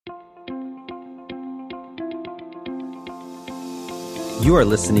You are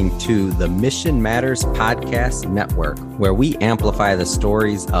listening to the Mission Matters Podcast Network, where we amplify the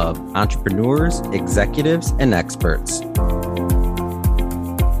stories of entrepreneurs, executives, and experts.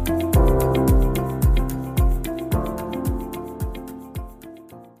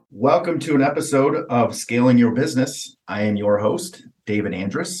 Welcome to an episode of Scaling Your Business. I am your host, David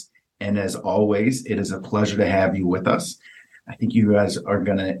Andrus, and as always, it is a pleasure to have you with us. I think you guys are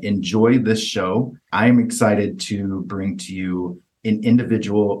going to enjoy this show. I'm excited to bring to you an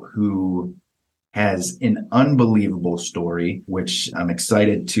individual who has an unbelievable story, which I'm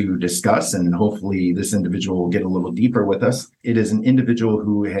excited to discuss, and hopefully this individual will get a little deeper with us. It is an individual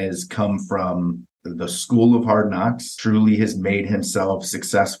who has come from the school of hard knocks, truly has made himself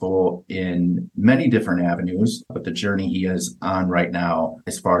successful in many different avenues, but the journey he is on right now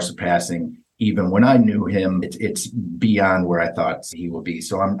is far surpassing. Even when I knew him, it's beyond where I thought he would be.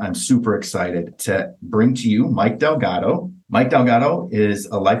 So I'm super excited to bring to you Mike Delgado. Mike Delgado is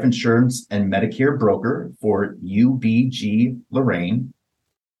a life insurance and Medicare broker for UBG Lorraine.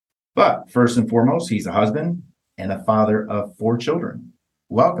 But first and foremost, he's a husband and a father of 4 children.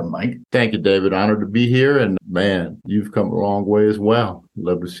 Welcome, Mike. Thank you, David. Honored to be here. And man, you've come a long way as well.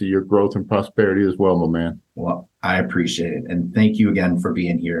 Love to see your growth and prosperity as well, my man. Well, I appreciate it. And thank you again for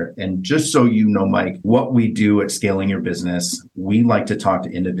being here. And just so you know, Mike, what we do at Scaling Your Business, we like to talk to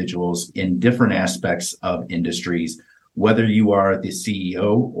individuals in different aspects of industries, whether you are the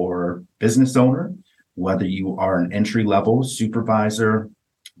CEO or business owner, whether you are an entry-level supervisor,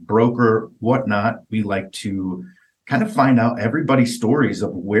 broker, whatnot. We like to kind of find out everybody's stories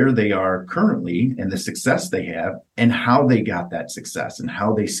of where they are currently and the success they have and how they got that success and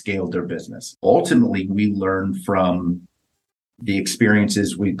how they scaled their business. Ultimately, we learn from the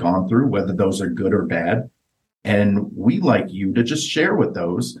experiences we've gone through, whether those are good or bad. And we like you to just share with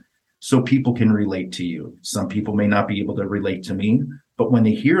those so people can relate to you. Some people may not be able to relate to me, but when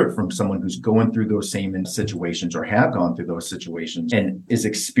they hear it from someone who's going through those same situations or have gone through those situations and is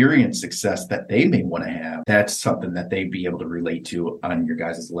experienced success that they may want to have, that's something that they'd be able to relate to on your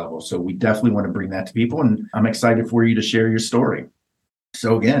guys' level. So we definitely want to bring that to people. And I'm excited for you to share your story.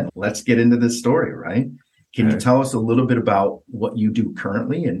 So again, let's get into this story, right? Can you tell us a little bit about what you do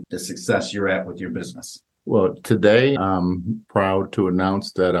currently and the success you're at with your business? Well, today I'm proud to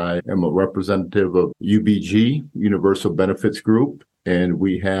announce that I am a representative of UBG, Universal Benefits Group, and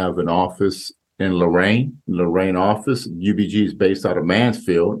we have an office in Lorraine office. UBG is based out of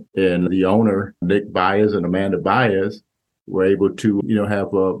Mansfield, and the owner, Nick Baez and Amanda Baez, were able to,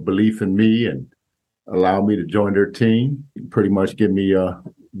 have a belief in me and allow me to join their team, pretty much give me a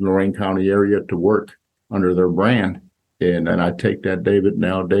Lorraine County area to work under their brand. And I take that, David,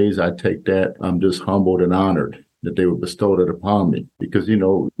 nowadays, I'm just humbled and honored that they would bestow it upon me. Because,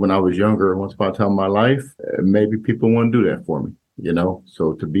 when I was younger, once upon a time in my life, maybe people wouldn't do that for me,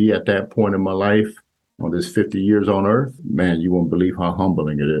 So to be at that point in my life, on this 50 years on earth, man, you won't believe how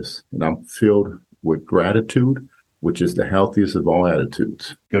humbling it is. And I'm filled with gratitude, which is the healthiest of all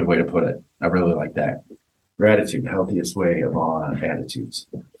attitudes. Good way to put it. I really like that. Gratitude, healthiest way of all attitudes,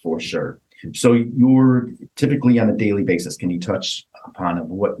 for sure. So you're typically on a daily basis. Can you touch upon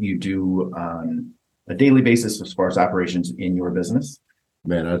what you do on a daily basis as far as operations in your business?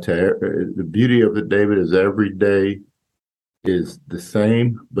 Man, I tell you, the beauty of it, David, is every day is the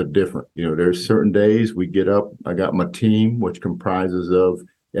same, but different. There's certain days we get up, I got my team, which comprises of,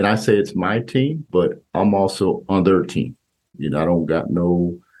 and I say it's my team, but I'm also on their team. I don't got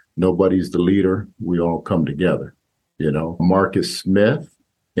nobody's the leader. We all come together. Marcus Smith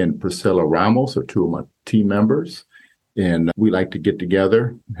and Priscilla Ramos are 2 of my team members. And we like to get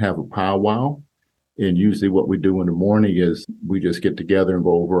together, have a powwow. And usually what we do in the morning is we just get together and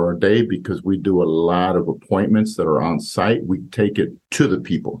go over our day because we do a lot of appointments that are on site. We take it to the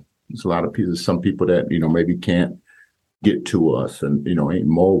people. There's a lot of people, some people that, maybe can't get to us and, ain't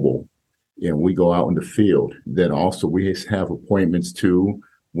mobile. And we go out in the field. Then also we have appointments too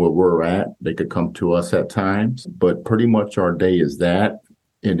where we're at. They could come to us at times, but pretty much our day is that.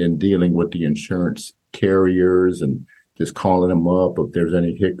 And then dealing with the insurance carriers and just calling them up if there's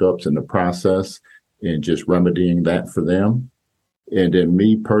any hiccups in the process and just remedying that for them. And then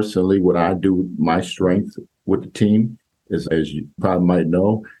me personally, what I do, my strength with the team is, as you probably might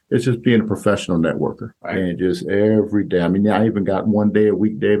know, it's just being a professional networker. Right. And just every day. I mean, I even got one day a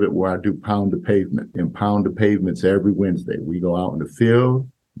week, David, where I do Pound the Pavement. And Pound the Pavement's every Wednesday. We go out in the field,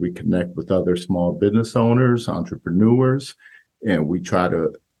 we connect with other small business owners, entrepreneurs, and we try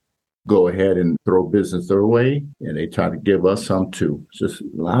to go ahead and throw business their way, and they try to give us some too. It's just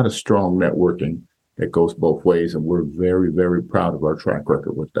a lot of strong networking It goes both ways, and we're very, very proud of our track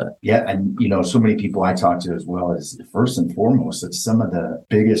record with that. Yeah. And, so many people I talk to as well is first and foremost, it's some of the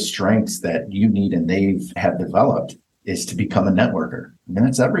biggest strengths that you need and have developed is to become a networker. I mean,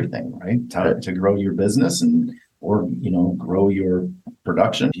 that's everything, right? To grow your business or grow your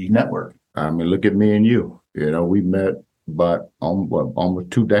production, you network. I mean, look at me and you. We met about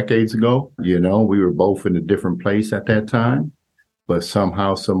almost 2 decades ago. We were both in a different place at that time, but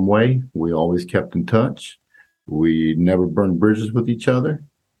somehow, some way, we always kept in touch. We never burned bridges with each other.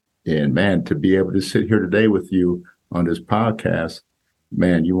 And man, to be able to sit here today with you on this podcast,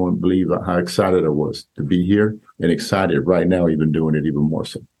 man, you won't believe how excited I was to be here and excited right now, even doing it even more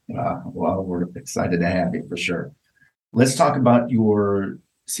so. Well, we're excited to have you for sure. Let's talk about your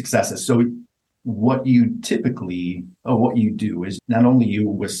successes. So what you do is not only you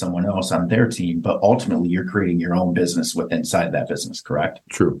with someone else on their team, but ultimately you're creating your own business inside that business, correct?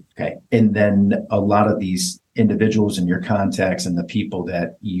 True. Okay. And then a lot of these individuals and your contacts and the people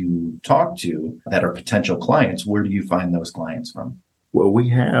that you talk to that are potential clients, where do you find those clients from? Well, we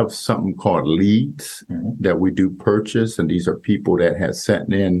have something called leads that we do purchase. And these are people that have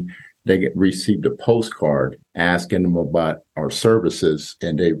sent in, received a postcard asking them about our services,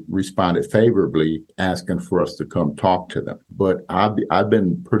 and they responded favorably, asking for us to come talk to them. But I've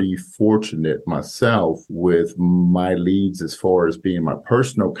been pretty fortunate myself with my leads as far as being my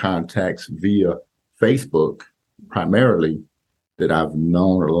personal contacts via Facebook, primarily, that I've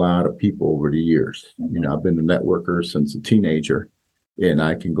known a lot of people over the years. I've been a networker since a teenager. And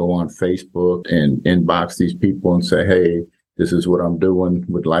I can go on Facebook and inbox these people and say, hey, this is what I'm doing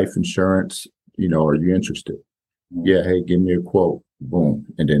with life insurance. Are you interested? Yeah. Hey, give me a quote. Boom.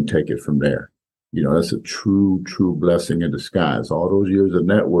 And then take it from there. That's a true, true blessing in disguise. All those years of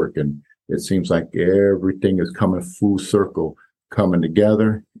networking, it seems like everything is coming full circle, coming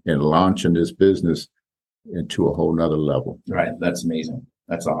together and launching this business into a whole nother level. Right. That's amazing.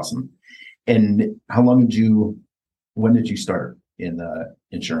 That's awesome. And when did you start in the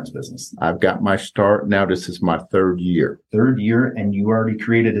insurance business? I've got my start now. This is my 3rd year. 3rd year, and you already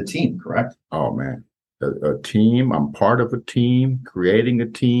created a team, correct? Oh man, a team. I'm part of a team, creating a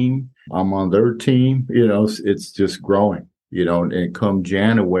team. I'm on their team. It's just growing. And come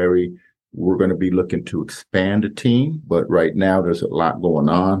January, we're going to be looking to expand the team. But right now, there's a lot going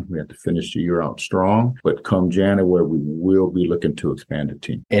on. We have to finish the year out strong. But come January, we will be looking to expand the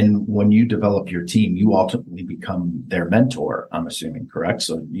team. And when you develop your team, you ultimately become their mentor, I'm assuming, correct?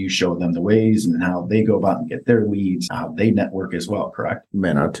 So you show them the ways and how they go about and get their leads, how they network as well, correct?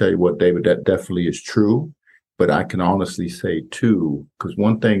 Man, I'll tell you what, David, that definitely is true. But I can honestly say, too, because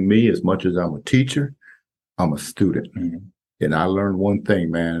one thing, as much as I'm a teacher, I'm a student. Mm-hmm. And I learned one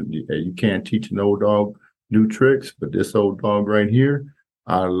thing, man. You can't teach an old dog new tricks, but this old dog right here,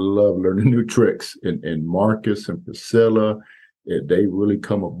 I love learning new tricks. And Marcus and Priscilla, they really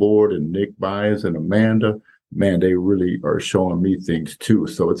come aboard, and Nick Byers and Amanda, man, they really are showing me things too.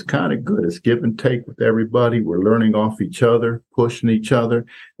 So it's kind of good. It's give and take with everybody. We're learning off each other, pushing each other.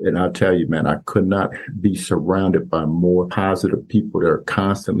 And I'll tell you, man, I could not be surrounded by more positive people that are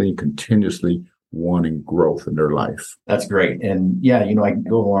constantly and continuously wanting growth in their life. That's great. And yeah, I can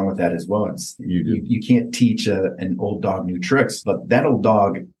go along with that as well. You can't teach an old dog new tricks, but that old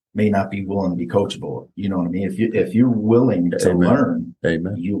dog may not be willing to be coachable. You know what I mean? If you're willing to learn,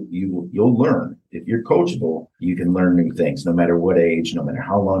 Amen. You'll learn. If you're coachable, you can learn new things, no matter what age, no matter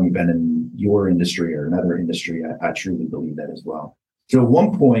how long you've been in your industry or another industry. I truly believe that as well. So at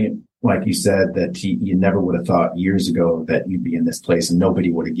one point, like you said, that you never would have thought years ago that you'd be in this place, and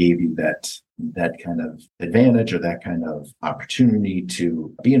nobody would have gave you that kind of advantage or that kind of opportunity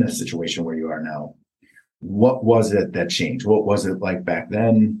to be in a situation where you are now. What was it that changed? What was it like back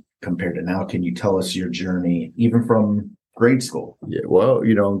then compared to now? Can you tell us your journey, even from grade school? Yeah, well,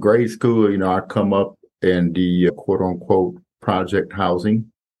 in grade school, I come up in the quote unquote project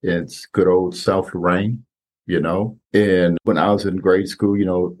housing. It's good old South Lorraine. And when I was in grade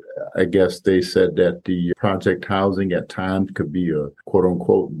school, I guess they said that the project housing at times could be a quote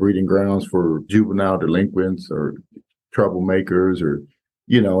unquote breeding grounds for juvenile delinquents or troublemakers or,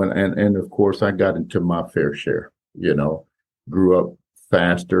 and of course I got into my fair share, grew up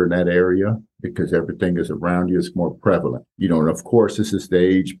faster in that area because everything is around you. It's more prevalent, and of course this is the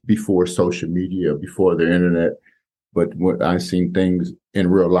age before social media, before the internet, but when I've seen things in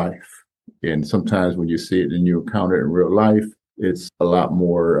real life. And sometimes when you see it and you encounter it in real life, it's a lot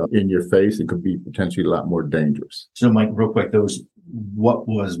more in your face. It could be potentially a lot more dangerous. So, Mike, real quick, what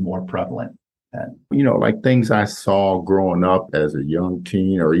was more prevalent then? Like things I saw growing up as a young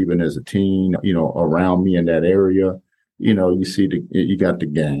teen or even as a teen, around me in that area. You see you got the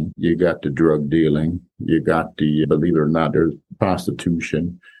gang, you got the drug dealing, you got the, believe it or not, there's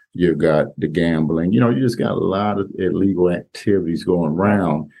prostitution, you got the gambling, you just got a lot of illegal activities going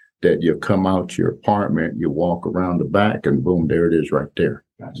around that you come out your apartment, you walk around the back and boom, there it is right there.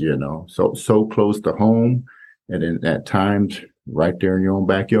 Gotcha. So close to home. And then at times right there in your own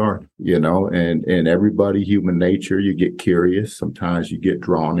backyard, and everybody, human nature, you get curious. Sometimes you get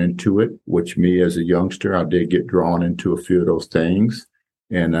drawn into it, which me as a youngster, I did get drawn into a few of those things.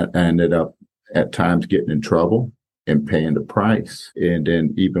 And I ended up at times getting in trouble and paying the price. And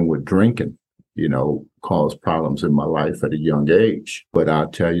then even with drinking, caused problems in my life at a young age. But I'll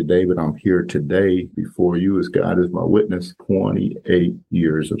tell you, David, I'm here today before you as God is my witness, 28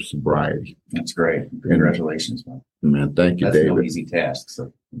 years of sobriety. That's great. Congratulations, man. Man, thank you, That's David. No easy task.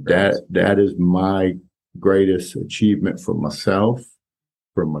 So that is my greatest achievement for myself,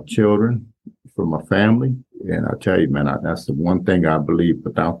 for my children, for my family. And I tell you, man, that's the one thing I believe.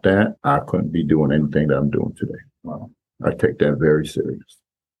 Without that, I couldn't be doing anything that I'm doing today. Wow. I take that very serious.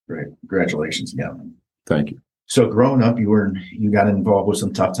 Great. Congratulations again. Thank you. So growing up, you got involved with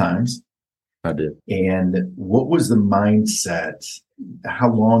some tough times. I did. And what was the mindset?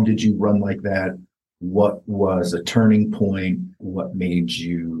 How long did you run like that? What was a turning point? What made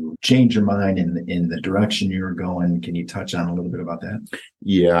you change your mind in the direction you were going? Can you touch on a little bit about that?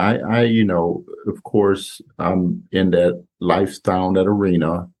 Yeah, I of course, I'm in that lifestyle, that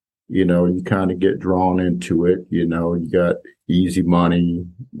arena. You kind of get drawn into it. You got easy money,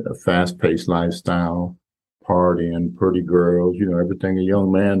 a fast-paced lifestyle, partying, pretty girls, everything a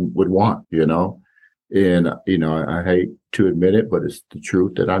young man would want, And, I hate to admit it, but it's the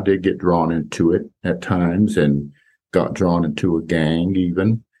truth that I did get drawn into it at times and got drawn into a gang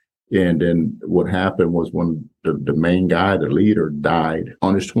even. And then what happened was when the main guy, the leader, died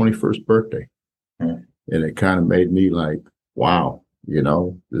on his 21st birthday. And it kind of made me like, wow,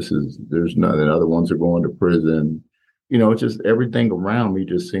 there's nothing. Other ones are going to prison. Just everything around me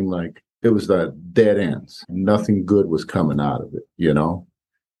just seemed like it was like dead ends. Nothing good was coming out of it,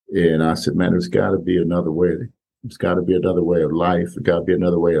 And I said, man, there's got to be another way. There's got to be another way of life. There's got to be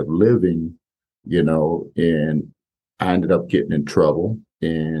another way of living, And I ended up getting in trouble.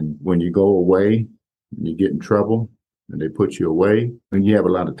 And when you go away, you get in trouble and they put you away, and you have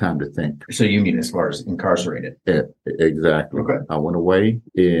a lot of time to think. So you mean as far as incarcerated? Yeah, exactly. Okay. I went away,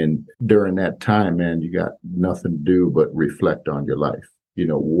 and during that time, man, you got nothing to do but reflect on your life.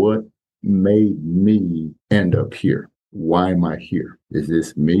 What made me end up here? Why am I here? Is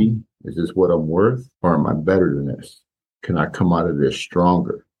this me? Is this what I'm worth? Or am I better than this? Can I come out of this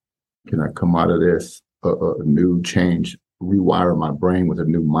stronger? Can I come out of this a new change, rewire my brain with a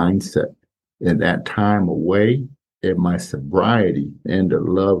new mindset? In that time away, in my sobriety and the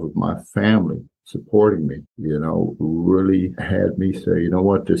love of my family supporting me, really had me say,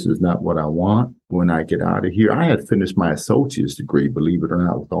 what, this is not what I want when I get out of here. I had finished my associate's degree, believe it or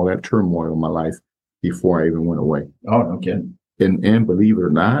not, with all that turmoil in my life before I even went away. Oh, no kidding. And believe it or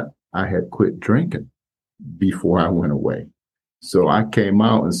not, I had quit drinking before I went away. So I came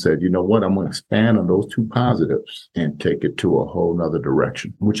out and said, I'm going to expand on those two positives and take it to a whole nother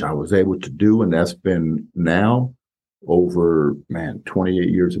direction, which I was able to do. And that's been now over, 28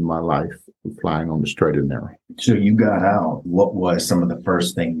 years of my life flying on the straight and narrow. So you got out. What was some of the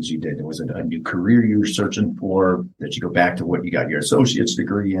first things you did? Was it a new career you were searching for? Did you go back to what you got your associate's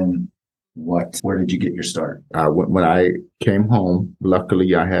degree in? Where did you get your start? When I came home,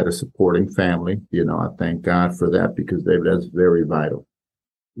 luckily I had a supporting family. I thank God for that, because David, that's very vital.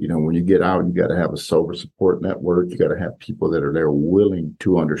 When you get out, you got to have a sober support network. You got to have people that are there willing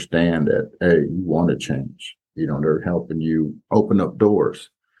to understand that, hey, you want to change. They're helping you open up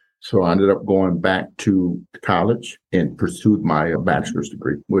doors. So I ended up going back to college and pursued my bachelor's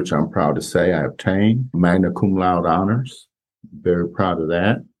degree, which I'm proud to say I obtained, magna cum laude honors. Very proud of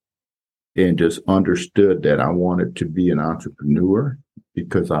that. And just understood that I wanted to be an entrepreneur,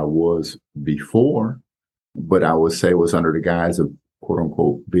 because I was before, but I would say was under the guise of, quote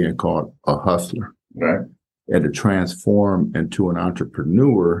unquote, being called a hustler. Right. And to transform into an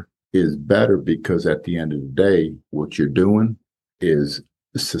entrepreneur is better, because at the end of the day, what you're doing is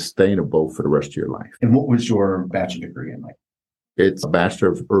sustainable for the rest of your life. And what was your bachelor degree in? It's a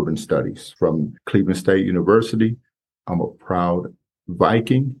Bachelor of Urban Studies from Cleveland State University. I'm a proud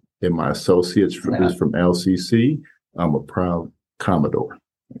Viking. And my associates is from LCC. I'm a proud Commodore.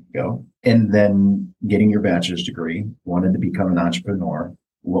 There you go. And then getting your bachelor's degree, wanted to become an entrepreneur.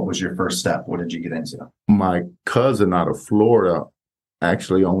 What was your first step? What did you get into? My cousin out of Florida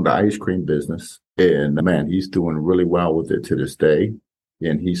actually owned an ice cream business. And man, he's doing really well with it to this day.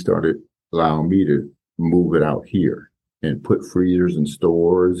 And he started allowing me to move it out here. and put freezers in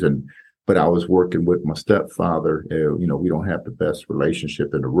stores. But I was working with my stepfather. We don't have the best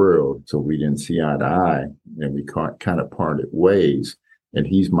relationship in the world, so we didn't see eye to eye, and we kind of parted ways. And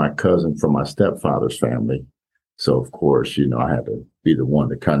he's my cousin from my stepfather's family. So, of course, I had to be the one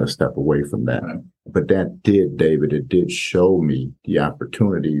to kind of step away from that. Right. But that did, David, it did show me the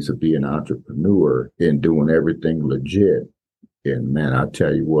opportunities of being an entrepreneur and doing everything legit. And man, I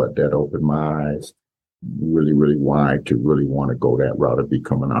tell you what, that opened my eyes really, really wide to really want to go that route of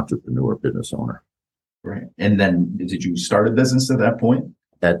become an entrepreneur, business owner. Right. And then did you start a business at that point?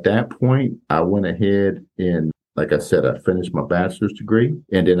 At that point, I went ahead and, like I said, I finished my bachelor's degree,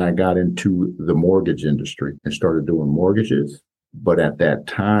 and then I got into the mortgage industry and started doing mortgages. But at that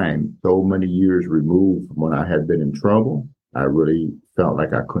time, so many years removed from when I had been in trouble, I really felt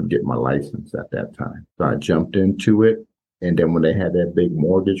like I couldn't get my license at that time. So I jumped into it. And then when they had that big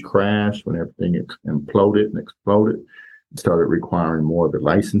mortgage crash, when everything imploded and exploded, started requiring more of the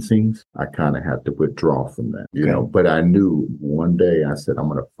licensings, I kind of had to withdraw from that, but I knew one day I said, I'm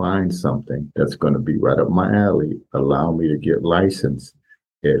going to find something that's going to be right up my alley, allow me to get licensed.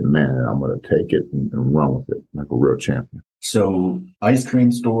 And man, I'm going to take it and run with it like a real champion. So ice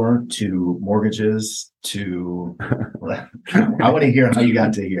cream store to mortgages to, I want to hear how you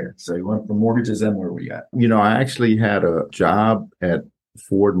got to here. So you went from mortgages and where were you at? I actually had a job at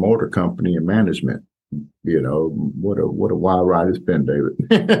Ford Motor Company in management. What a wild ride it's been,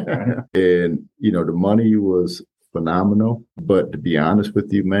 David. And, the money was phenomenal. But to be honest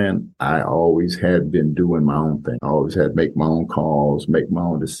with you, man, I always had been doing my own thing. I always had to make my own calls, make my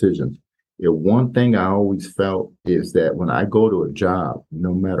own decisions. One thing I always felt is that when I go to a job,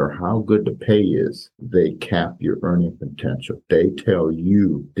 no matter how good the pay is, they cap your earning potential. They tell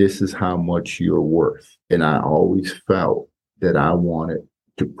you this is how much you're worth. And I always felt that I wanted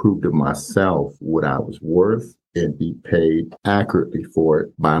to prove to myself what I was worth and be paid accurately for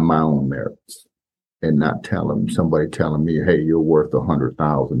it by my own merits, and not somebody telling me, hey, you're worth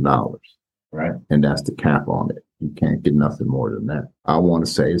 $100,000. Right. And that's the cap on it. You can't get nothing more than that. I want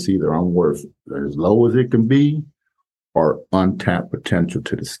to say it's either I'm worth as low as it can be or untapped potential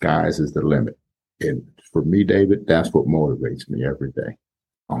to the skies is the limit. And for me, David, that's what motivates me every day.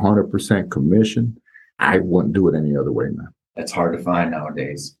 100% commission. I wouldn't do it any other way, man. That's hard to find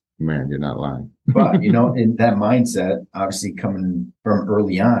nowadays. Man, you're not lying. But, in that mindset, obviously coming from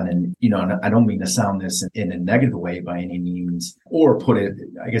early on, and, and I don't mean to sound this in a negative way by any means, or put it,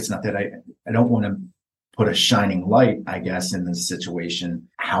 I guess not that I don't want to put a shining light, I guess, in this situation.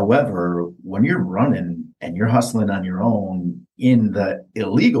 However, when you're running and you're hustling on your own in the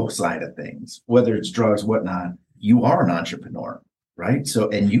illegal side of things, whether it's drugs, whatnot, you are an entrepreneur, right? So,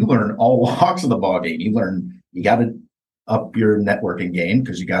 and you learn all walks of the ballgame. You got to up your networking game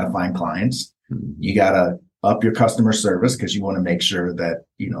because you got to find clients. You got to up your customer service because you want to make sure that,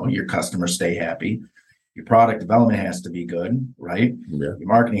 your customers stay happy. Your product development has to be good, right? Yeah. Your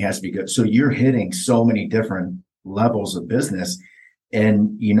marketing has to be good. So you're hitting so many different levels of business.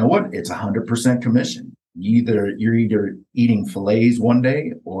 And you know what? It's 100% commission. You're either eating fillets one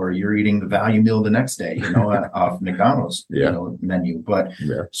day or you're eating the value meal the next day, off McDonald's menu. But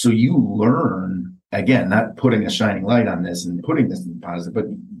so you learn, again, not putting a shining light on this and putting this in positive, but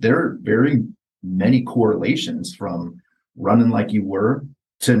there are very many correlations from running like you were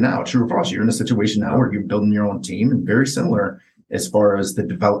to now. True or false? You're in a situation now where you're building your own team, and very similar as far as the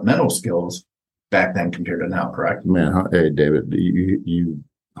developmental skills back then compared to now, correct? Man, hey, David, you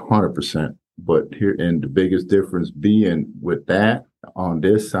 100%. But here, and the biggest difference being with that on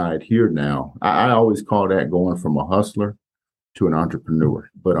this side here now, I always call that going from a hustler to an entrepreneur.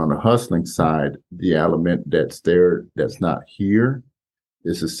 But on the hustling side, the element that's there, that's not here,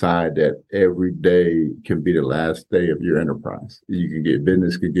 is a side that every day can be the last day of your enterprise.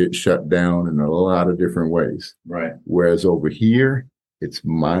 Business could get shut down in a lot of different ways. Right. Whereas over here, it's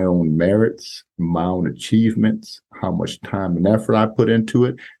my own merits, my own achievements, how much time and effort I put into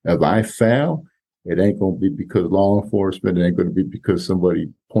it. If I fail, it ain't going to be because law enforcement. It ain't going to be because somebody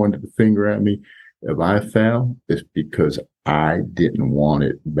pointed the finger at me. If I fail, it's because I didn't want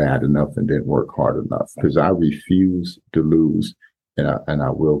it bad enough and didn't work hard enough, because I refuse to lose. And I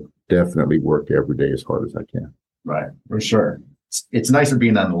will definitely work every day as hard as I can. Right. For sure. It's nicer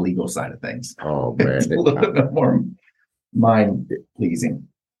being on the legal side of things. Oh, man. It's a little bit more mind pleasing.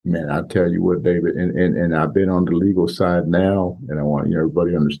 Man, I tell you what, David, and I've been on the legal side now, and I want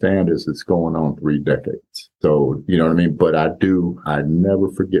everybody to understand this. It's going on 3 decades. So, you know what I mean? But I never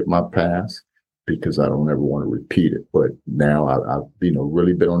forget my past because I don't ever want to repeat it. But now I've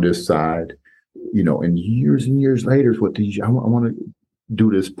really been on this side, and years and years later, I want to do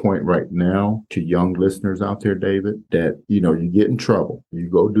this point right now to young listeners out there, David, that, you get in trouble. You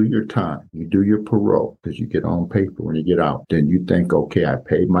go do your time. You do your parole because you get on paper when you get out. Then you think, okay, I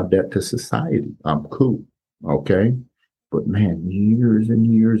paid my debt to society. I'm cool. Okay. But man, years and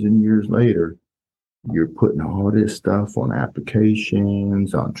years and years later, you're putting all this stuff on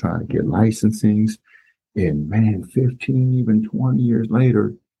applications, on trying to get licensings. And man, 15, even 20 years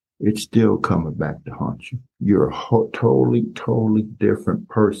later, it's still coming back to haunt you. You're a totally different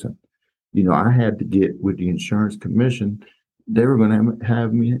person. I had to get with the insurance commission. They were going to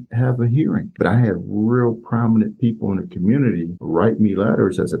have me have a hearing, but I had real prominent people in the community write me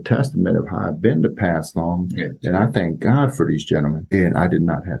letters as a testament of how I've been to pass long. Yeah. And I thank God for these gentlemen. And I did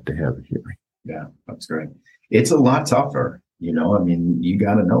not have to have a hearing. Yeah, that's great. It's a lot tougher. You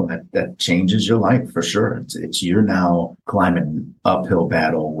got to know that changes your life for sure. It's you're now climbing uphill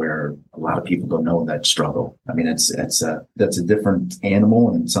battle where a lot of people don't know that struggle. I mean, that's a different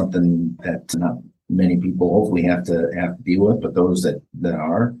animal and something that not many people hopefully have to deal with, but those that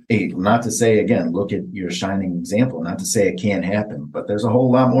are, hey, not to say again, look at your shining example, not to say it can't happen, but there's a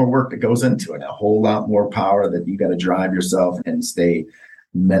whole lot more work that goes into it, a whole lot more power that you got to drive yourself and stay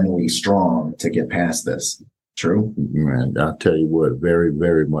mentally strong to get past this. True. Man, I'll tell you what, very,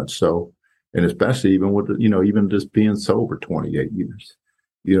 very much so. And especially even with, even just being sober 28 years.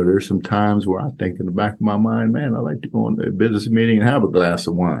 There's some times where I think in the back of my mind, man, I like to go into a business meeting and have a glass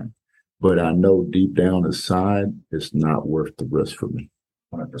of wine. But I know deep down inside, it's not worth the risk for me.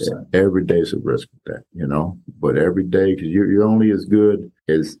 100%. Every day is a risk with that, But every day, because you're only as good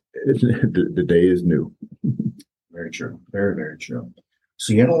as the day is new. Very true. Very, very true.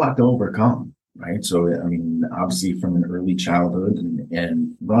 So you had a lot to overcome. Right. So, I mean, obviously from an early childhood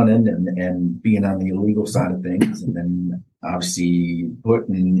and running and being on the illegal side of things, and then obviously put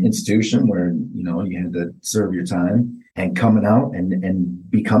in an institution where, you had to serve your time and coming out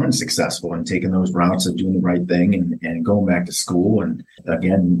and becoming successful and taking those routes of doing the right thing and going back to school. And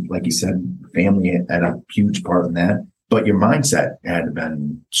again, like you said, family had a huge part in that. But your mindset had to have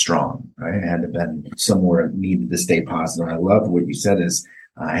been strong, right? It had to have been somewhere it needed to stay positive. And I love what you said is,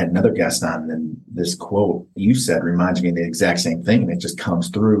 I had another guest on, and this quote you said reminds me of the exact same thing. And it just comes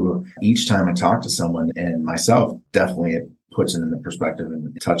through each time I talk to someone, and myself, definitely it puts it in the perspective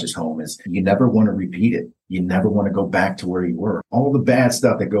and it touches home, is you never want to repeat it. You never want to go back to where you were. All the bad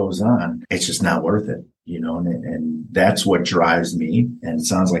stuff that goes on, it's just not worth it, and that's what drives me. And it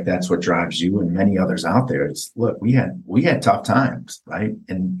sounds like that's what drives you and many others out there. It's, look, we had tough times, right?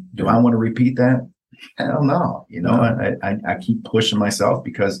 And do I want to repeat that? Hell no. I keep pushing myself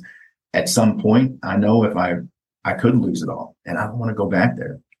because at some point I know if I could lose it all, and I don't want to go back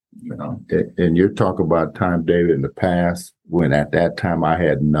there, And you're talking about time, David, in the past when at that time I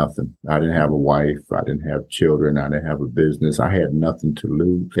had nothing. I didn't have a wife. I didn't have children. I didn't have a business. I had nothing to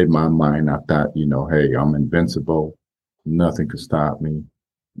lose. In my mind, I thought, hey, I'm invincible. Nothing could stop me.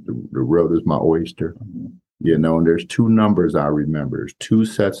 The road is my oyster. Mm-hmm. And there's two numbers I remember. There's two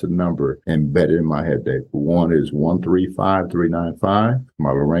sets of numbers embedded in my head, Dave. One is 135395,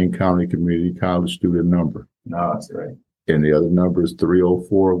 my Lorain County Community College student number. No, that's right. And the other number is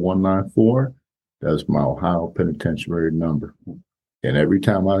 304194. That's my Ohio Penitentiary number. And every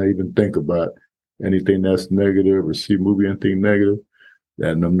time I even think about anything that's negative or see movie anything negative,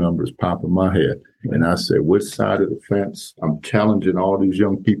 that them numbers pop in my head. And I say, which side of the fence? I'm challenging all these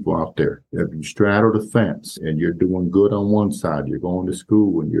young people out there. If you straddle the fence and you're doing good on one side, you're going to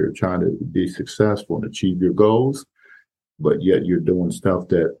school and you're trying to be successful and achieve your goals, but yet you're doing stuff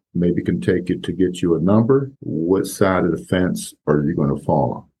that maybe can take it to get you a number, what side of the fence are you going to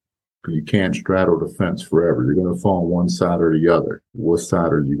fall on? Because you can't straddle the fence forever. You're going to fall on one side or the other. What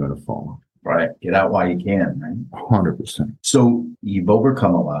side are you going to fall on? Right. Get out while you can, right? 100%. So you've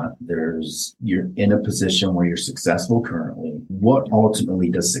overcome a lot. You're in a position where you're successful currently. What ultimately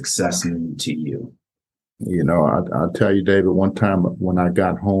does success mean to you? I'll tell you, David, one time when I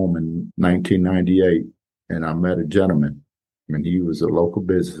got home in 1998 and I met a gentleman, and he was a local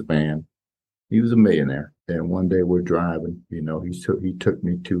businessman. He was a millionaire. And one day we're driving, he took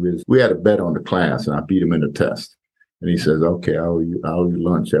me to we had a bet on the class and I beat him in the test. And he says, okay, I owe you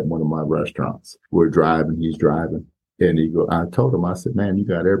lunch at one of my restaurants. We're driving, he's driving. And I told him, I said, man, you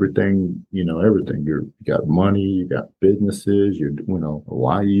got everything, everything. You got money, you got businesses,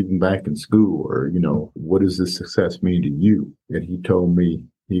 why are you even back in school? Or, what does this success mean to you? And he told me,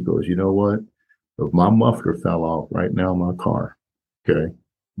 he goes, you know what? If my muffler fell off right now in my car, okay,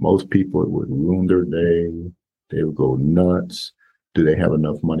 most people, it would ruin their day. They would go nuts. Do they have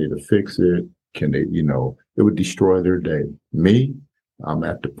enough money to fix it? Can they, it would destroy their day. Me, I'm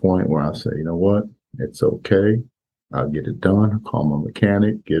at the point where I say, you know what? It's okay. I'll get it done, call my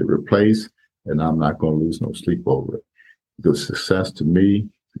mechanic, get it replaced, and I'm not going to lose no sleep over it. Because success to me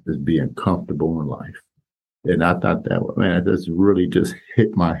is being comfortable in life. And I thought that, man, that's really just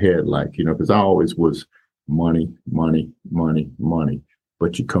hit my head, like, because I always was money, money, money, money.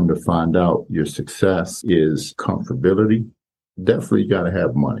 But you come to find out your success is comfortability. Definitely you got to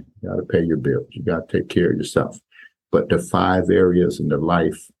have money. You got to pay your bills. You got to take care of yourself. But the 5 areas in the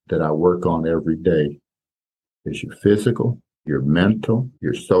life that I work on every day is your physical, your mental,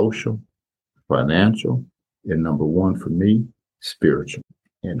 your social, financial, and number 1 for me, spiritual.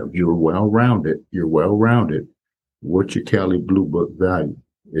 And if you're well-rounded, what's your Kelley Blue Book value?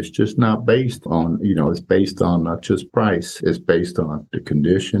 It's just not based on, it's based on not just price. It's based on the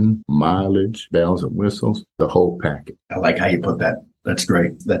condition, mileage, bells and whistles, the whole package. I like how you put that. That's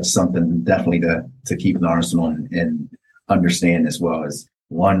great. That's something definitely to keep in the arsenal and understand, as well as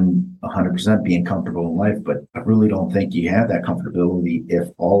 100% being comfortable in life. But I really don't think you have that comfortability if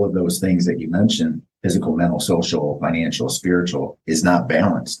all of those things that you mentioned, physical, mental, social, financial, spiritual, is not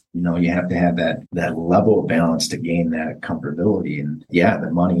balanced. You have to have that level of balance to gain that comfortability. And yeah, the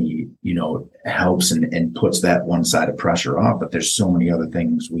money, helps and puts that one side of pressure off, but there's so many other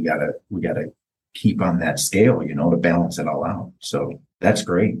things we gotta keep on that scale, to balance it all out. So that's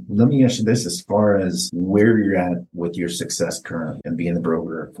great. Let me ask you this, as far as where you're at with your success currently and being the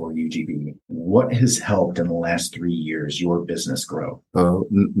broker for UGB, what has helped in the last 3 years your business grow?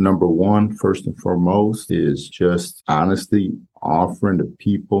 Number 1, first and foremost, is just honestly offering the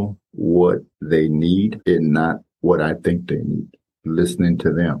people what they need and not what I think they need. Listening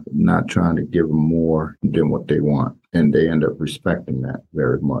to them, not trying to give them more than what they want. And they end up respecting that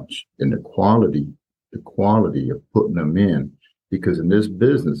very much. And the quality of putting them in, because in this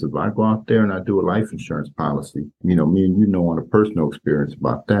business, if I go out there and I do a life insurance policy, me and you on a personal experience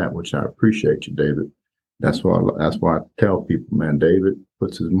about that, which I appreciate you, David. That's why I tell people, man, David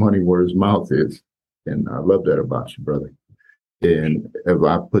puts his money where his mouth is. And I love that about you, brother. And if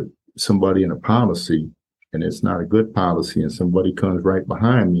I put somebody in a policy and it's not a good policy and somebody comes right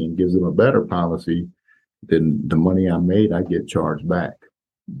behind me and gives them a better policy, then the money I made, I get charged back.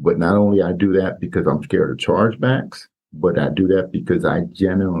 But not only I do that because I'm scared of chargebacks, but I do that because I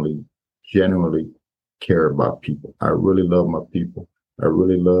genuinely care about people. I really love my people. I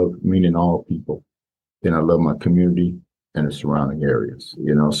really love meaning all people. And I love my community and the surrounding areas.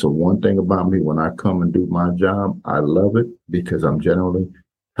 So one thing about me, when I come and do my job, I love it because I'm generally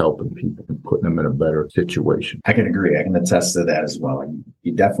helping people and putting them in a better situation. I can agree. I can attest to that as well.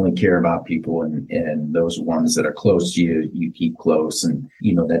 You definitely care about people, and those ones that are close to you, you keep close. And,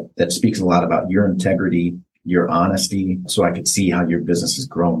 that speaks a lot about your integrity, your honesty. So I could see how your business has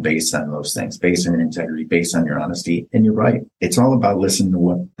grown based on those things, based on your integrity, based on your honesty. And you're right. It's all about listening to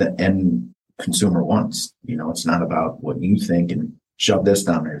what the end consumer wants. It's not about what you think and shove this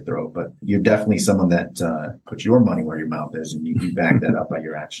down your throat, but you're definitely someone that puts your money where your mouth is, and you back that up by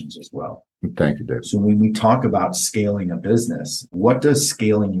your actions as well. Thank you, Dave. So when we talk about scaling a business, what does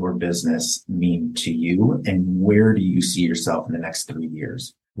scaling your business mean to you, and where do you see yourself in the next 3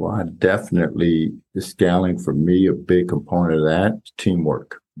 years? Well, I definitely, the scaling for me, a big component of that is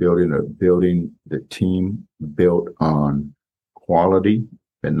teamwork, building the team built on quality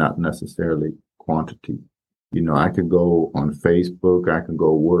and not necessarily quantity. I can go on Facebook, I can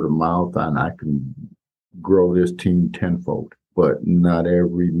go word of mouth, and I can grow this team tenfold. But not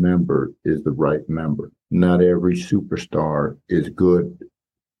every member is the right member. Not every superstar is good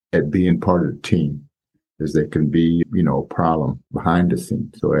at being part of the team, as there can be, a problem behind the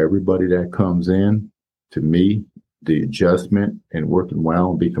scenes. So everybody that comes in, to me, the adjustment and working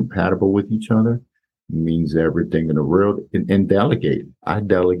well and be compatible with each other means everything in the world. And delegate. I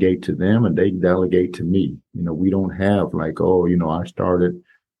delegate to them and they delegate to me. We don't have like, I started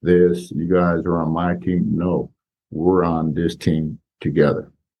this, you guys are on my team. No, we're on this team together.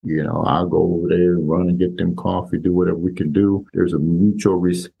 I'll go over there and run and get them coffee, do whatever we can do. There's a mutual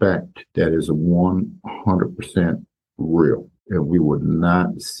respect that is 100% real. And we would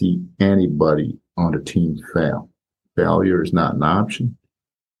not see anybody on the team fail. Failure is not an option,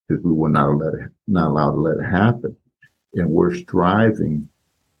 because we were not allowed to let it happen. And we're striving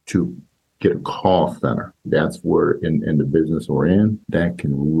to get a call center. That's where in the business we're in, that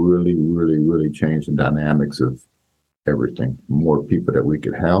can really, really, really change the dynamics of everything. More people that we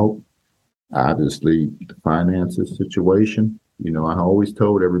could help. Obviously, the finances situation. I always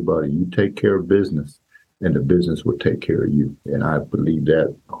told everybody, you take care of business and the business will take care of you. And I believe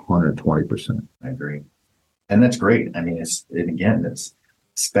that 120%. I agree. And that's great. I mean, it's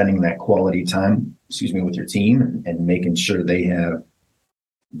spending that quality time, with your team and making sure they have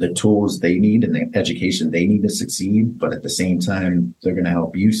the tools they need and the education they need to succeed, but at the same time, they're going to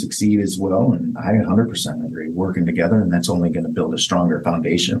help you succeed as well. And I 100% agree, working together, and that's only going to build a stronger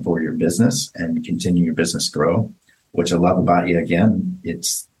foundation for your business and continue your business grow, which I love about you. Again,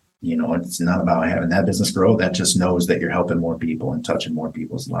 it's not about having that business grow. That just knows that you're helping more people and touching more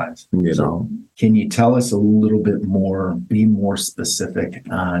people's lives. So can you tell us a little bit more, be more specific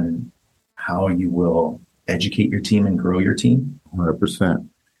on how you will educate your team and grow your team? 100%.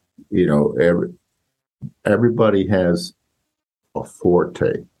 Everybody has a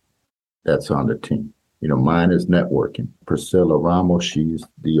forte that's on the team. Mine is networking. Priscilla Ramos, she's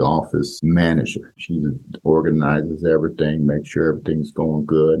the office manager. She organizes everything, makes sure everything's going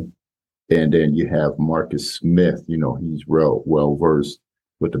good. And then you have Marcus Smith, he's well versed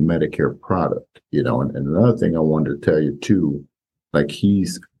with the Medicare product, and another thing I wanted to tell you too, like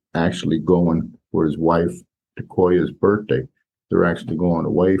he's actually going for his wife, Decoya's birthday. They're actually going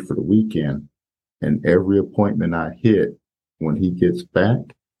away for the weekend. And every appointment I hit, when he gets back,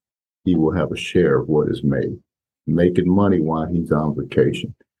 he will have a share of what is made, making money while he's on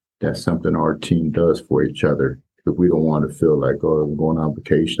vacation. That's something our team does for each other. If we don't want to feel like, oh, I'm going on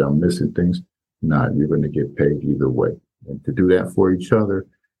vacation, I'm missing things. No, you're going to get paid either way. And to do that for each other,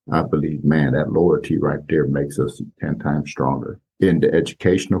 I believe, man, that loyalty right there makes us 10 times stronger. In the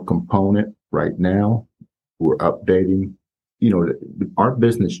educational component right now, we're updating. Our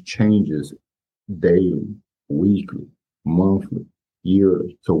business changes daily, weekly, monthly,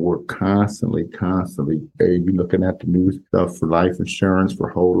 yearly. So we're constantly, you're looking at the new stuff for life insurance, for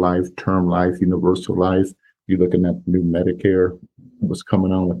whole life, term life, universal life. You're looking at the new Medicare, what's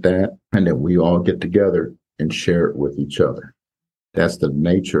coming on with that. And then we all get together and share it with each other. That's the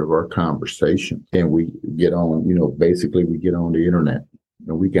nature of our conversation. And we get on, basically we get on the internet.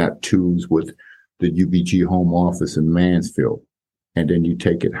 And we got tools with the UBG home office in Mansfield. And then you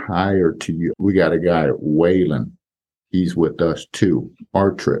take it higher to you. We got a guy, Waylon. He's with us too,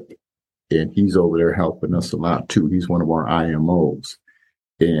 our trip. And he's over there helping us a lot too. He's one of our IMOs.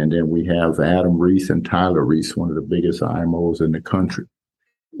 And then we have Adam Reese and Tyler Reese, one of the biggest IMOs in the country.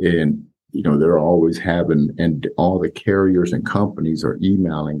 And, they're always having, and all the carriers and companies are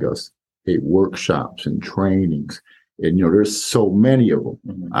emailing us workshops and trainings. And, there's so many of them.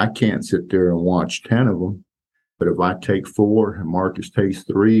 Mm-hmm. I can't sit there and watch 10 of them. But if I take 4 and Marcus takes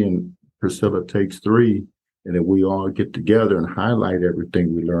 3 and Priscilla takes 3, and then we all get together and highlight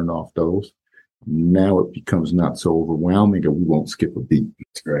everything we learn off those, now it becomes not so overwhelming and we won't skip a beat.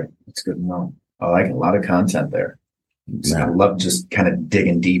 That's great. That's good to know. I like a lot of content there. I love just kind of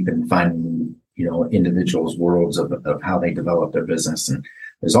digging deep and finding, individuals' worlds of how they develop their business. And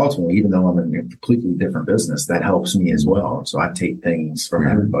there's ultimately, even though I'm in a completely different business, that helps me as well. So I take things from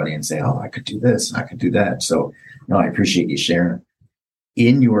everybody and say, oh, I could do this, I could do that. So, I appreciate you sharing.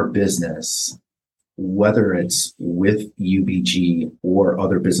 In your business, whether it's with UBG or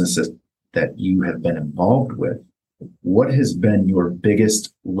other businesses that you have been involved with, what has been your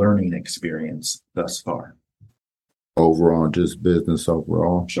biggest learning experience thus far? Overall, just business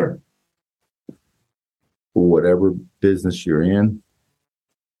overall. Sure. Whatever business you're in,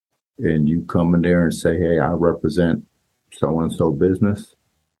 and you come in there and say, hey, I represent so-and-so business,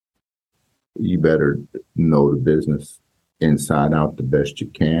 you better know the business inside out the best you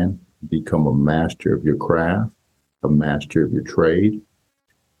can. Become a master of your craft, a master of your trade.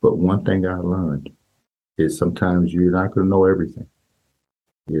 But one thing I learned is sometimes you're not going to know everything.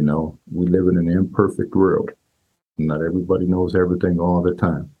 We live in an imperfect world. Not everybody knows everything all the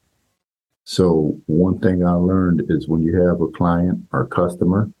time. So one thing I learned is when you have a client or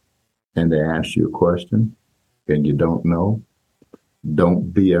customer and they ask you a question and you don't know,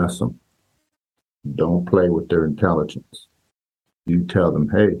 don't BS them. Don't play with their intelligence. You tell them,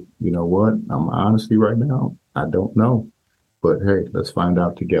 hey, you know what? I'm honestly right now, I don't know. But hey, let's find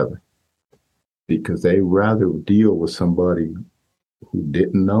out together. Because they rather deal with somebody who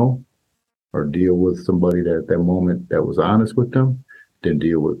didn't know or deal with somebody that at that moment that was honest with them than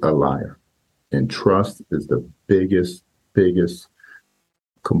deal with a liar. And trust is the biggest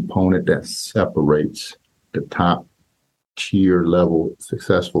component that separates the top tier level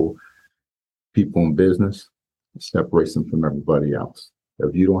successful people in business. It separates them from everybody else.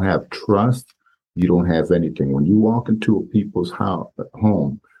 If you don't have trust, you don't have anything. When you walk into a people's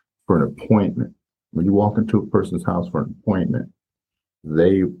home for an appointment, when you walk into a person's house for an appointment,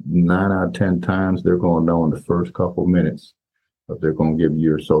 they 9 out of 10 times, they're going to know in the first couple minutes if they're going to give you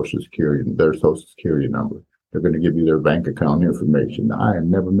their social security number. They're going to give you their bank account information. I have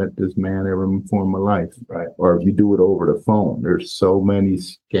never met this man ever before in my life. Right. Or if you do it over the phone, there's so many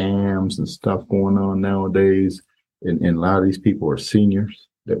scams and stuff going on nowadays. And a lot of these people are seniors.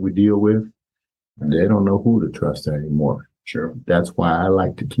 that we deal with, they don't know who to trust anymore. Sure. That's why I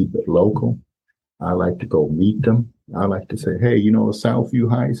like to keep it local. I like to go meet them. I like to say, hey, Southview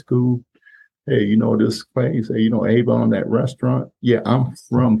High School. Hey, this place. Hey, Avon, that restaurant. Yeah, I'm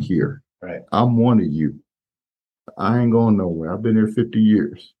from here. Right. I'm one of you. I ain't going nowhere. I've been here 50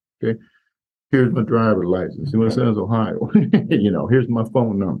 years. Okay. Here's my driver's license. It says Ohio. Here's my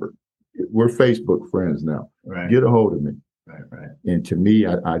phone number. We're Facebook friends now. Right. Get a hold of me. Right. And to me,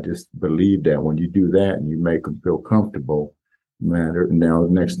 I just believe that when you do that and you make them feel comfortable, man, now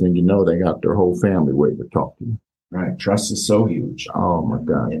the next thing you know, they got their whole family waiting to talk to you. Right. Trust is so huge. Oh my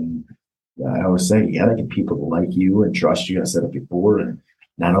God. And I always say, you got to get people to like you and trust you. I said it before. And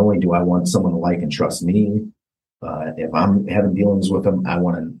not only do I want someone to like and trust me, if I'm having dealings with them, I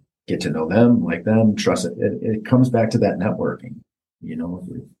want to get to know them, like them, trust it. It comes back to that networking.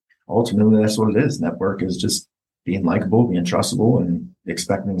 Ultimately, that's what it is. Network is just being likable, being trustable, and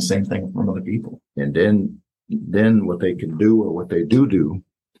expecting the same thing from other people. And then what they can do, or what they do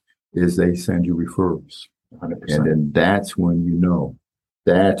is they send you referrals. 100%. And then that's when you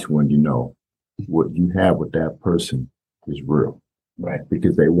know what you have with that person is real. Right.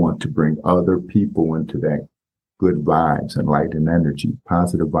 Because they want to bring other people into that good vibes and light and energy,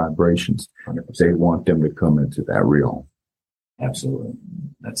 positive vibrations. 100%. They want them to come into that realm. Absolutely.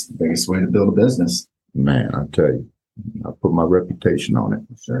 That's the biggest way to build a business. Man, I tell you, I put my reputation on it.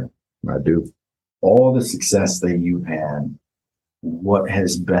 Sure. I do. All the success that you've had, what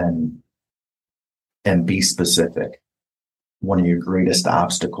has been, and be specific, one of your greatest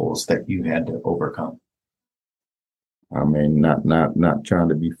obstacles that you had to overcome? I mean, not trying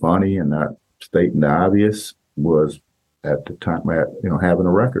to be funny and not stating the obvious, was at the time, having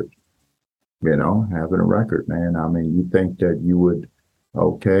a record. Having a record, man. I mean, you think that you would,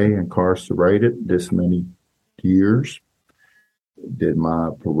 incarcerated this many years, did my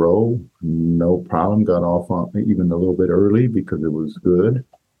parole, no problem, got off on even a little bit early because it was good,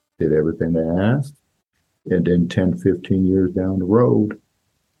 did everything they asked. And then 10, 15 years down the road,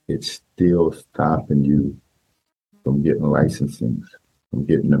 it's still stopping you from getting licensing, from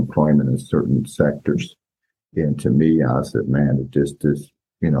getting employment in certain sectors. And to me, I said, man, it just is,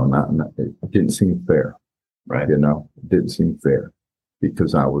 it didn't seem fair. Right. It didn't seem fair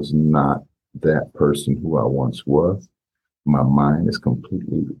because I was not that person who I once was. My mind is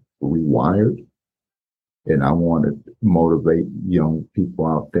completely rewired. And I want to motivate young people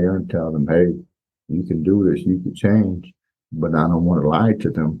out there and tell them, hey, you can do this, you can change. But I don't want to lie to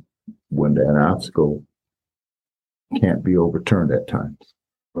them when that obstacle can't be overturned at times.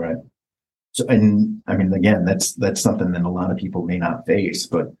 Right. So, and I mean, again, that's something that a lot of people may not face,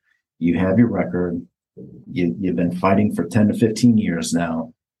 but you have your record. You've been fighting for 10 to 15 years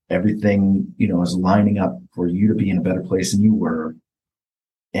now. Everything, is lining up for you to be in a better place than you were.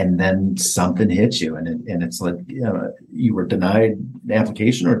 And then something hits you, and it's like, you were denied the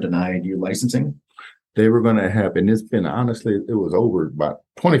application or denied your licensing. They were going to have, and it's been, honestly, it was over about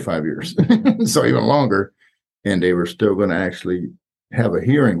 25 years, so even longer. And they were still going to actually have a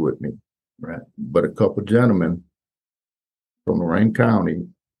hearing with me. Right. But a couple of gentlemen from Lorain County,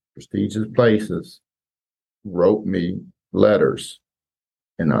 prestigious places, wrote me letters.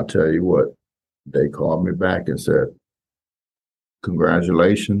 And I'll tell you what, they called me back and said,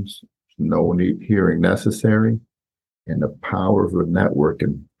 congratulations, no hearing necessary. And the power of the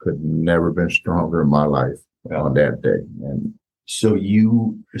networking could never been stronger in my life on that day. And so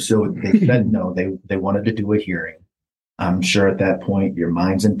they said no, they wanted to do a hearing. I'm sure at that point, your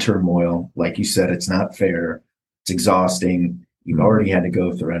mind's in turmoil. Like you said, it's not fair. It's exhausting. You've already had to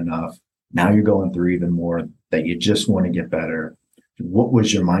go through enough. Now you're going through even more that you just want to get better. What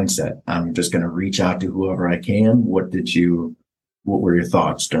was your mindset? I'm just going to reach out to whoever I can. What were your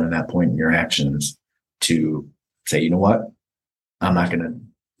thoughts during that point in your actions to say, you know what? I'm not going to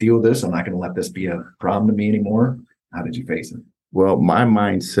deal with this. I'm not going to let this be a problem to me anymore. How did you face it? Well, my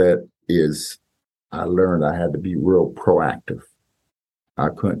mindset is, I learned I had to be real proactive. I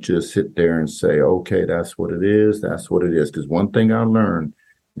couldn't just sit there and say, okay, that's what it is. That's what it is. Because one thing I learned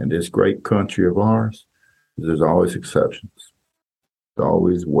in this great country of ours is there's always exceptions. There's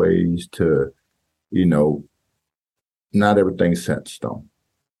always ways to, not everything's set in stone,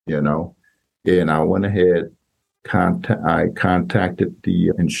 And I went ahead, I contacted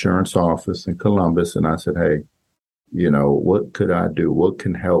the insurance office in Columbus, and I said, hey, what could I do? What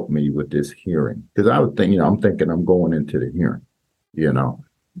can help me with this hearing? Because I would think, I'm thinking I'm going into the hearing,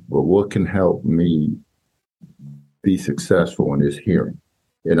 but what can help me be successful in this hearing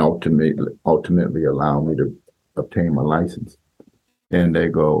and ultimately allow me to obtain my license? And they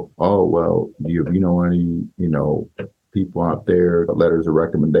go, oh, well, do you know any, people out there, letters of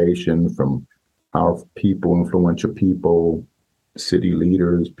recommendation from powerful people, influential people, city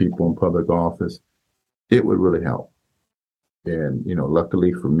leaders, people in public office, it would really help. And,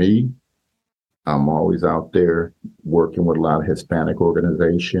 luckily for me, I'm always out there working with a lot of Hispanic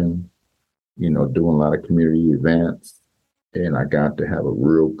organizations, doing a lot of community events. And I got to have a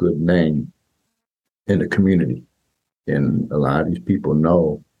real good name in the community. And a lot of these people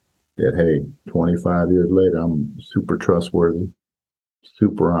know that, hey, 25 years later, I'm super trustworthy,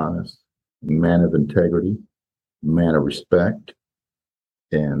 super honest, man of integrity, man of respect.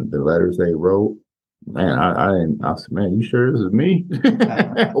 And the letters they wrote, man, I said, man, you sure this is me?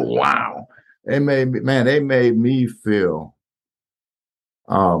 Wow. They made me feel,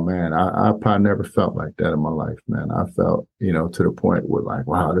 oh man, I probably never felt like that in my life, man. I felt, to the point where like,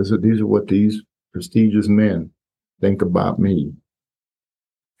 wow, these are what these prestigious men think about me.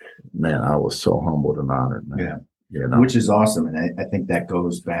 Man, I was so humbled and honored, man. Yeah. Which is awesome. And I think that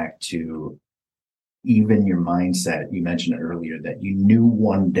goes back to even your mindset. You mentioned it earlier that you knew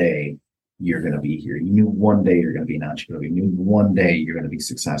one day you're going to be here. You knew one day you're going to be an entrepreneur. You knew one day you're going to be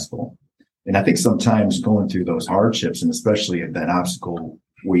successful. And I think sometimes going through those hardships, and especially that obstacle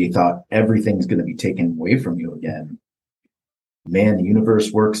where you thought everything's going to be taken away from you again, man, the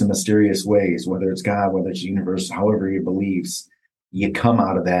universe works in mysterious ways, whether it's God, whether it's the universe, however your beliefs, you come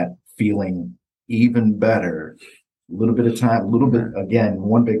out of that feeling even better. A little bit of time, a little bit, again,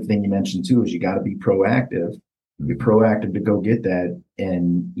 one big thing you mentioned too is you got to be proactive. Be proactive to go get that.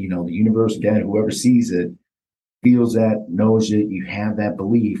 And, the universe, again, whoever sees it, feels that, knows it, you have that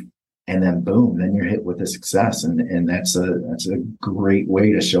belief, and then boom, then you're hit with the success. And that's a great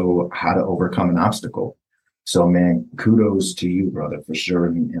way to show how to overcome an obstacle. So, man, kudos to you, brother, for sure.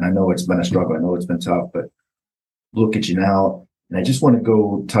 And I know it's been a struggle. I know it's been tough, but look at you now. And I just want to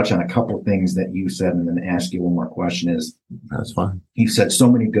go touch on a couple of things that you said and then ask you one more question is. That's fine. You said so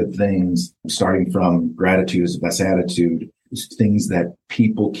many good things, starting from gratitude is the best attitude, things that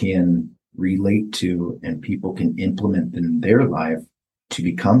people can relate to and people can implement in their life to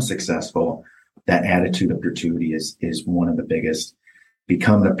become successful. That attitude of gratuity is one of the biggest.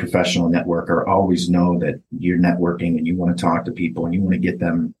 Becoming a professional networker, always know that you're networking and you want to talk to people and you want to get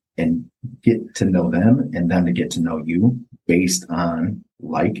them and get to know them and them to get to know you based on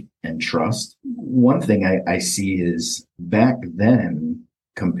like and trust. One thing I see is back then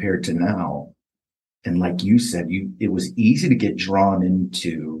compared to now, and like you said, it was easy to get drawn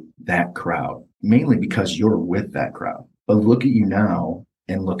into that crowd, mainly because you're with that crowd. But look at you now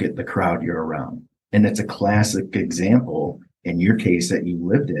and look at the crowd you're around. And it's a classic example in your case that you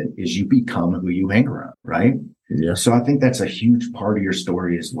lived it is you become who you hang around, right? Yeah. So I think that's a huge part of your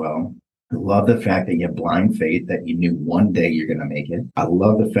story as well. I love the fact that you have blind faith, that you knew one day you're going to make it. I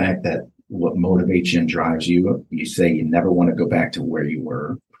love the fact that what motivates you and drives you, you say you never want to go back to where you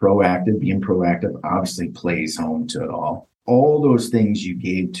were. Being proactive obviously plays home to it all. All those things you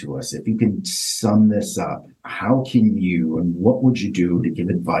gave to us, if you can sum this up, how can you and what would you do to give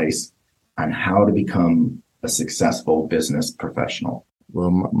advice on how to become a successful business professional? Well,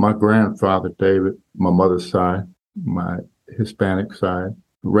 my grandfather, David, my mother's side, my Hispanic side,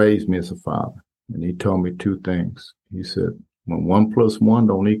 raised me as a father. And he told me two things. He said, when 1 + 1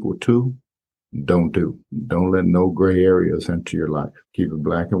 don't equal 2, don't do. Don't let no gray areas enter your life. Keep it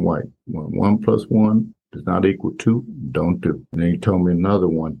black and white. When 1 + 1 does not equal 2, don't do. And then he told me another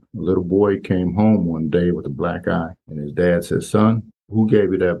one. A little boy came home one day with a black eye. And his dad said, son, who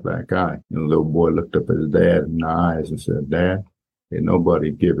gave you that black eye? And the little boy looked up at his dad in the eyes and said, Dad, ain't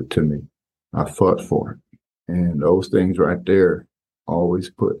nobody give it to me. I fought for it. And those things right there always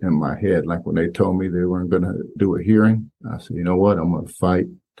put in my head. Like when they told me they weren't going to do a hearing, I said, you know what? I'm going to fight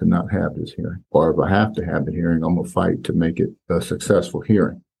to not have this hearing. Or if I have to have the hearing, I'm going to fight to make it a successful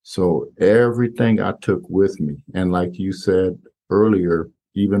hearing. So everything I took with me, and like you said earlier,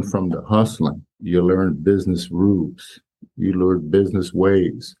 even from the hustling, you learn business rules, you learn business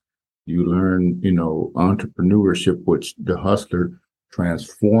ways, you learn, entrepreneurship, which the hustler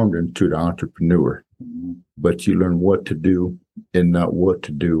transformed into the entrepreneur. But you learn what to do and not what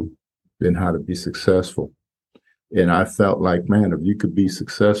to do, and how to be successful. And I felt like, man, if you could be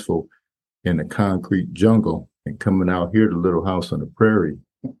successful in a concrete jungle and coming out here to Little House on the Prairie,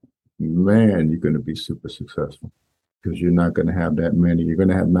 man, you're going to be super successful because you're not going to have that many. You're going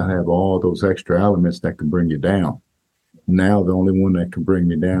to not have all those extra elements that can bring you down. Now, the only one that can bring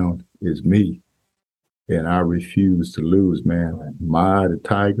me down is me. And I refuse to lose, man. My eye the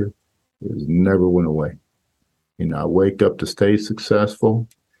tiger is never went away. I wake up to stay successful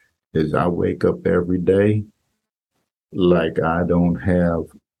is I wake up every day like I don't have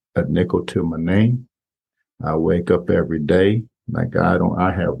a nickel to my name. I wake up every day like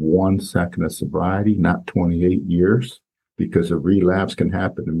I have 1 second of sobriety, not 28 years, because a relapse can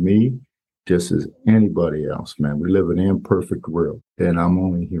happen to me just as anybody else, man. We live in an imperfect world, and I'm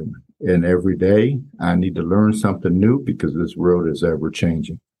only human. And every day I need to learn something new because this world is ever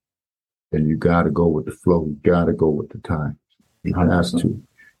changing. And you got to go with the flow. You got to go with the time. You have to.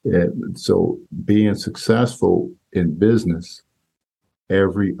 And so being successful in business,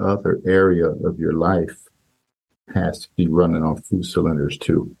 every other area of your life has to be running on 2 cylinders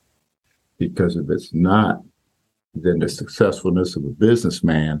too. Because if it's not, then the successfulness of a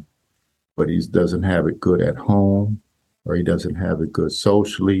businessman, but he doesn't have it good at home, or he doesn't have it good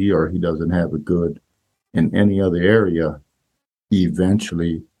socially, or he doesn't have it good in any other area,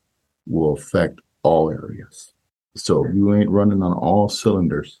 eventually will affect all areas. So if you ain't running on all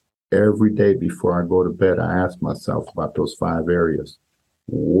cylinders, every day before I go to bed, I ask myself about those 5 areas.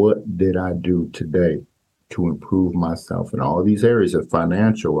 What did I do today to improve myself in all these areas? Of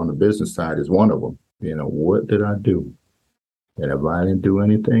financial on the business side is one of them. What did I do? And if I didn't do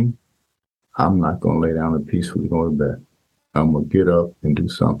anything, I'm not going to lay down and peacefully go to bed. I'm going to get up and do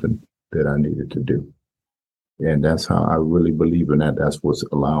something that I needed to do. And that's how I really believe in that. That's what's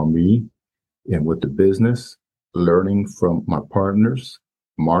allowed me, and with the business, learning from my partners,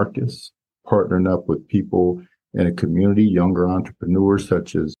 Marcus, partnering up with people in a community, younger entrepreneurs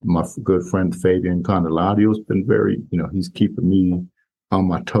such as my good friend Fabian Condeladio has been very, he's keeping me on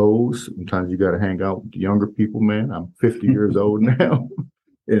my toes. Sometimes you got to hang out with the younger people, man. I'm 50 years old now,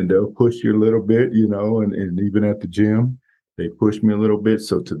 and they'll push you a little bit, and even at the gym, they push me a little bit.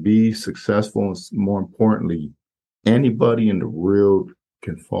 So to be successful, and more importantly, anybody in the world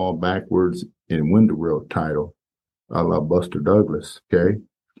can fall backwards and win the world title, a la Buster Douglas, okay?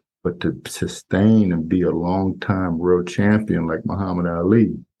 But to sustain and be a long-time world champion like Muhammad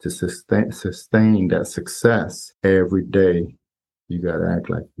Ali, to sustain that success every day, you got to act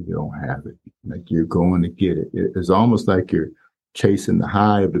like you don't have it, like you're going to get it. It's almost like you're chasing the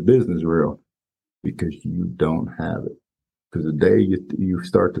high of the business world because you don't have it. Because the day you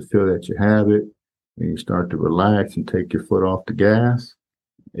start to feel that you have it, and you start to relax and take your foot off the gas,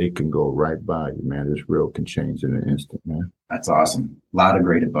 it can go right by you, man. This world can change in an instant, man. That's awesome. A lot of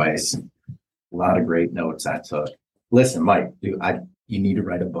great advice. A lot of great notes I took. Listen, Mike, dude, you need to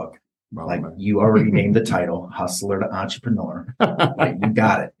write a book. Like, you already named the title, Hustler to Entrepreneur. Like, you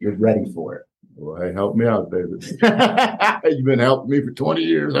got it. You're ready for it. Well, hey, help me out, David. You've been helping me for 20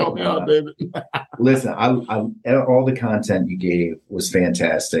 years. Help me out, David. Listen, I all the content you gave was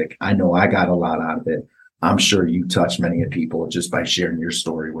fantastic. I know I got a lot out of it. I'm sure you touched many people just by sharing your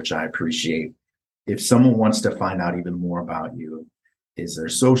story, which I appreciate. If someone wants to find out even more about you, is there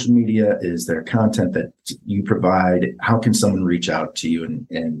social media? Is there content that you provide? How can someone reach out to you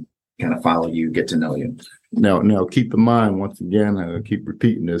and kind of follow you, get to know you? Now, keep in mind, once again, I keep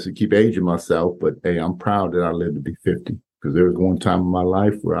repeating this and keep aging myself, but hey, I'm proud that I lived to be 50, because there was one time in my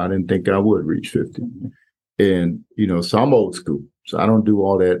life where I didn't think I would reach 50. And, so I'm old school. So I don't do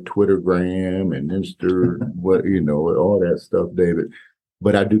all that Twittergram and Insta, all that stuff, David.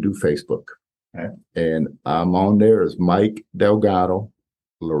 But I do Facebook. Okay. And I'm on there as Mike Delgado,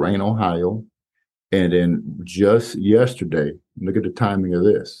 Lorain, Ohio. And then just yesterday, look at the timing of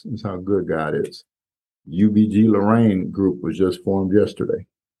this. That's how good God is. UBG Lorain group was just formed yesterday.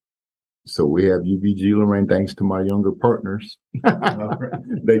 So we have UBG Lorain, thanks to my younger partners.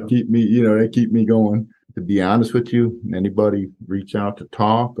 They keep me going. To be honest with you, anybody reach out to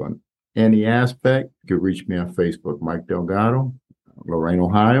talk on any aspect, you can reach me on Facebook, Mike Delgado, Lorain,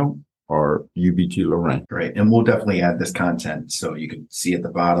 Ohio, or UBG Lorain. Great. And we'll definitely add this content so you can see at the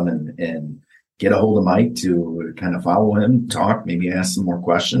bottom and get a hold of Mike to kind of follow him, talk, maybe ask some more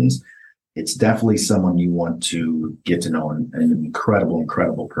questions. It's definitely someone you want to get to know, and an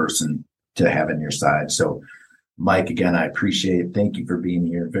incredible person to have on your side. So, Mike, again, I appreciate it. Thank you for being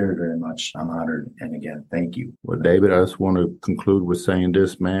here very, very much. I'm honored. And again, thank you. Well, David, I just want to conclude with saying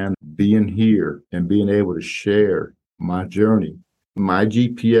this, man. Being here and being able to share my journey. My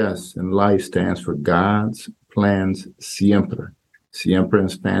GPS in life stands for God's plans siempre. Siempre in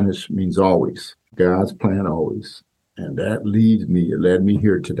Spanish means always. God's plan always. And that led me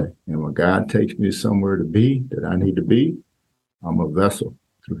here today. And when God takes me somewhere to be that I need to be, I'm a vessel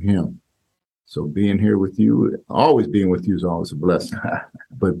through him. So being here with you, always being with you is always a blessing.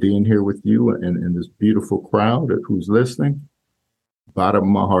 But being here with you and this beautiful crowd who's listening, bottom of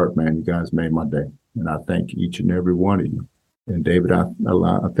my heart, man, you guys made my day. And I thank each and every one of you. And David, I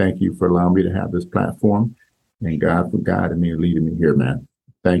thank you for allowing me to have this platform, and God for guiding me and leading me here, man.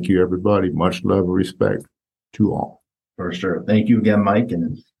 Thank you, everybody. Much love and respect to all. For sure. Thank you again, Mike.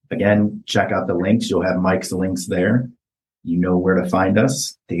 And Again, check out the links. You'll have Mike's links there. You know where to find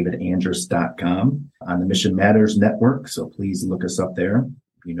us, davidandrus.com on the Mission Matters Network. So please look us up there.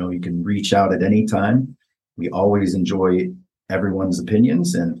 You know, you can reach out at any time. We always enjoy everyone's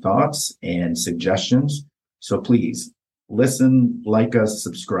opinions and thoughts and suggestions. So please listen, like us,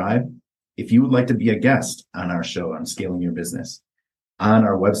 subscribe. If you would like to be a guest on our show on Scaling Your Business, on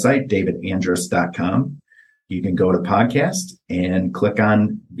our website, davidandrus.com, you can go to podcast and click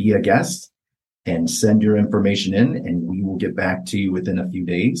on Be a Guest and send your information in, and we will get back to you within a few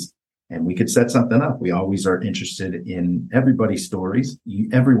days, and we could set something up. We always are interested in everybody's stories.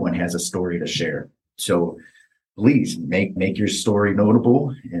 Everyone has a story to share. So please make your story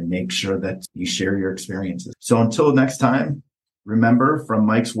notable and make sure that you share your experiences. So until next time, remember from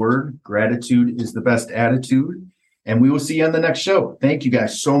Mike's word, gratitude is the best attitude, and we will see you on the next show. Thank you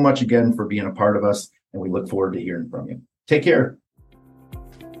guys so much again for being a part of us, and we look forward to hearing from you. Take care.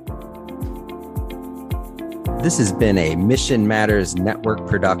 This has been a Mission Matters Network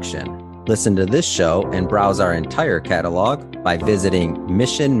production. Listen to this show and browse our entire catalog by visiting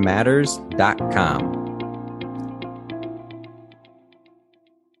missionmatters.com.